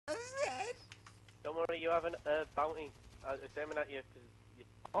Don't worry, you have a bounty. It's aiming at you. You...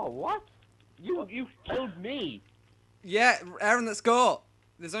 Oh, what? You killed me. Yeah, Aaron, let's go.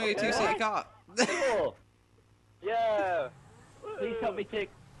 There's only Okay. a two-seater car. Cool. Yeah. Please help me take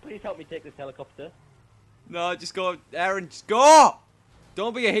this helicopter. No, just go, Aaron. Just go.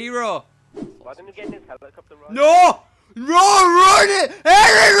 Don't be a hero. Why didn't you get in his helicopter right? No! Run it!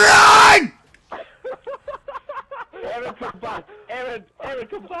 Aaron, run! Aaron, come back! Aaron,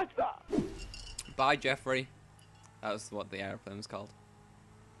 come back! Bye, Jeffrey. That was what the airplane was called.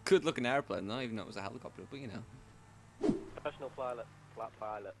 Good looking airplane, though, even though it was a helicopter, but you know. Professional pilot. Flat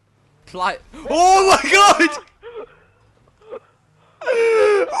pilot. Oh my god!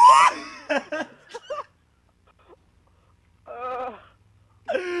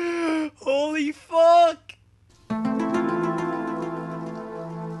 Holy fuck!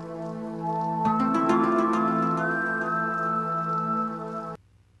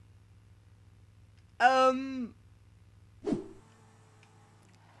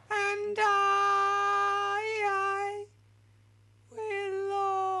 And I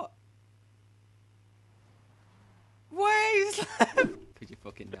will waves left. Could you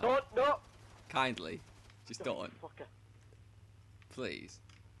fucking not? Don't, no! Kindly, just don't. Fucker. Please.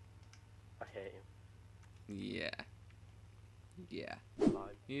 I hate him. Yeah. Yeah.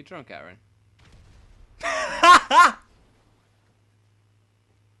 Fine. You drunk, Aaron? Oh,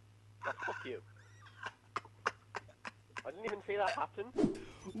 fuck you. I didn't even see that happen.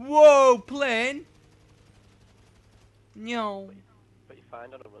 Whoa, plane! No. But you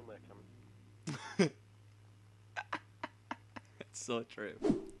find on a runway coming. It's so true.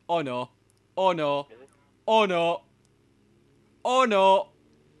 Oh no. Oh no. Is it? Oh no. Oh no.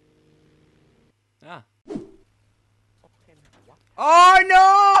 Ah. Oh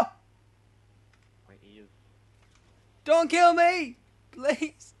no! Wait, he is. Don't kill me!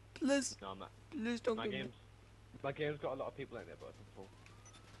 Please. Please. No, I'm not. Please don't kill me. My game's got a lot of people in there, but I'm full.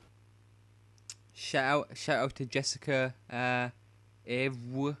 Shout out to Jessica Ev.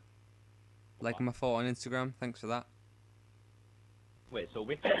 Like my photo on Instagram. Thanks for that. Wait, so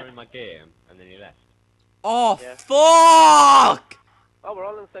Wicked were in my game, and then he left. Oh Yeah. fuck! Oh, we're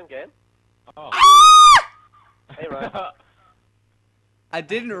all in the same game? Oh. Hey, Ryan. I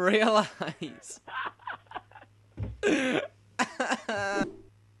didn't realize. Let's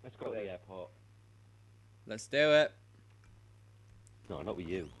go to the airport. Let's do it. No, not with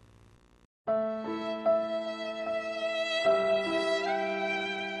you.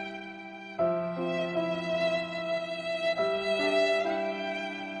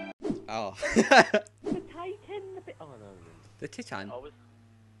 Oh. The Titan, oh no. The Titan. Always.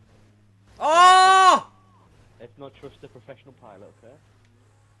 Oh! Let's not trust the professional pilot, okay?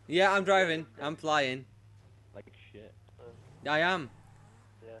 Yeah, I'm driving. I'm flying. Like shit. I am.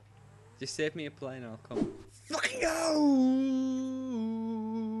 Yeah. Just save me a plane and I'll come. Fuck you!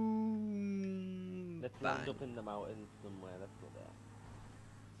 Let's Bye. land up in the mountains somewhere. Let's go there.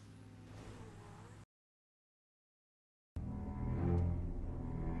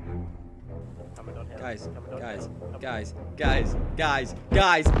 Coming down here. Guys, Coming down guys, here. Coming- guys.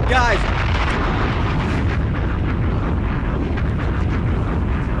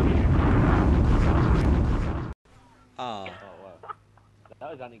 Ah, Oh wow.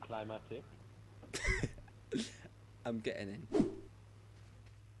 That was anticlimactic. I'm getting in.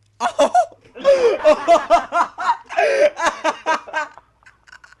 Oh!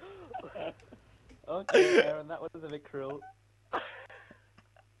 Okay, Aaron, that was a bit cruel.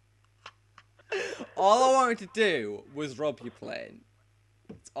 All I wanted to do was rob your plane.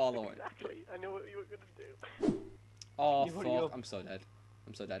 That's all I wanted. Exactly. I knew what you were gonna do. Oh You hurry fuck! up. I'm so dead.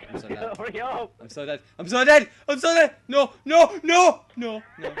 I'm so dead. I'm so dead. Hurry up! I'm so dead. I'm so dead. I'm so dead. No.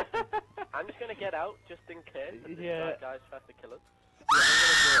 I'm just gonna get out just in case. If this Yeah. guy's tries to kill us.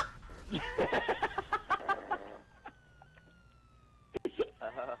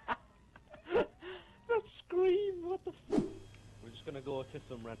 That scream! What the f? We're just gonna go to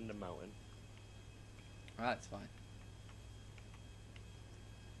some random mountain. That's fine.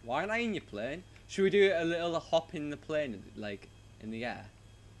 Why aren't I in your plane? Should we do a little hop in the plane, like in the air?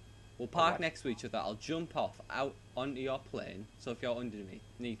 We'll park Alright. next to each other. I'll jump off out onto your plane. So if you're underneath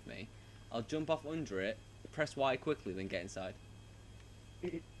me, I'll jump off under it, press Y quickly, then get inside.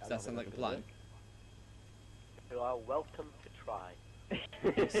 Does that sound like a plan? You are welcome to try.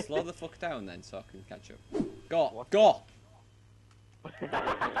 Slow the fuck down then, so I can catch up. Go, What? go! Come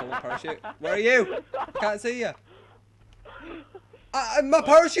on, parachute. Where are you? I can't see you. My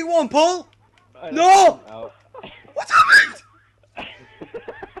parachute won't pull. No! Out. What's happened?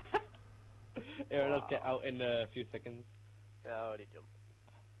 Aaron, let's get out in a few seconds. Yeah, I already jumped.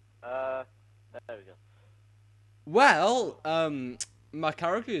 There we go. Well, my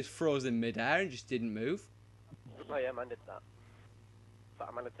character was frozen mid-air and just didn't move. Oh yeah, man did that. But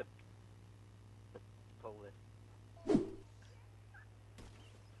I managed to pull this.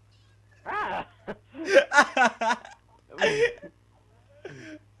 Ah!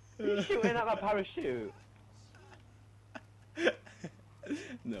 You shooting at my parachute?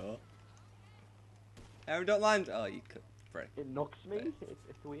 No. Aaron, don't land. Oh, you could. Frick. It knocks me.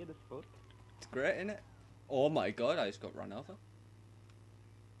 It's weird as fuck. It's great, isn't it? Oh my god, I just got run over.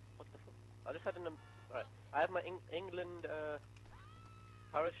 What the fuck? I just had an... Right, I have my England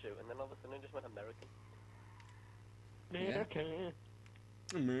parachute, and then all of a sudden it just went American. American.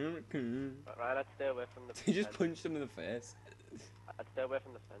 American. Right, I'd stay away from the He just fence. punched him in the face. I'd stay away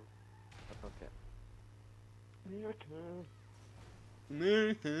from the fence. Okay. American.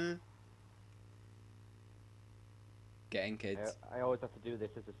 American. Getting kids. I always have to do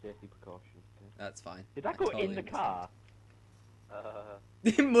this as a safety precaution. Okay. That's fine. Did that I go totally in the car?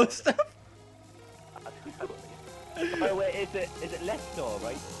 It must have. Oh wait, is it left or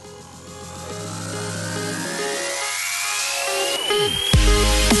right?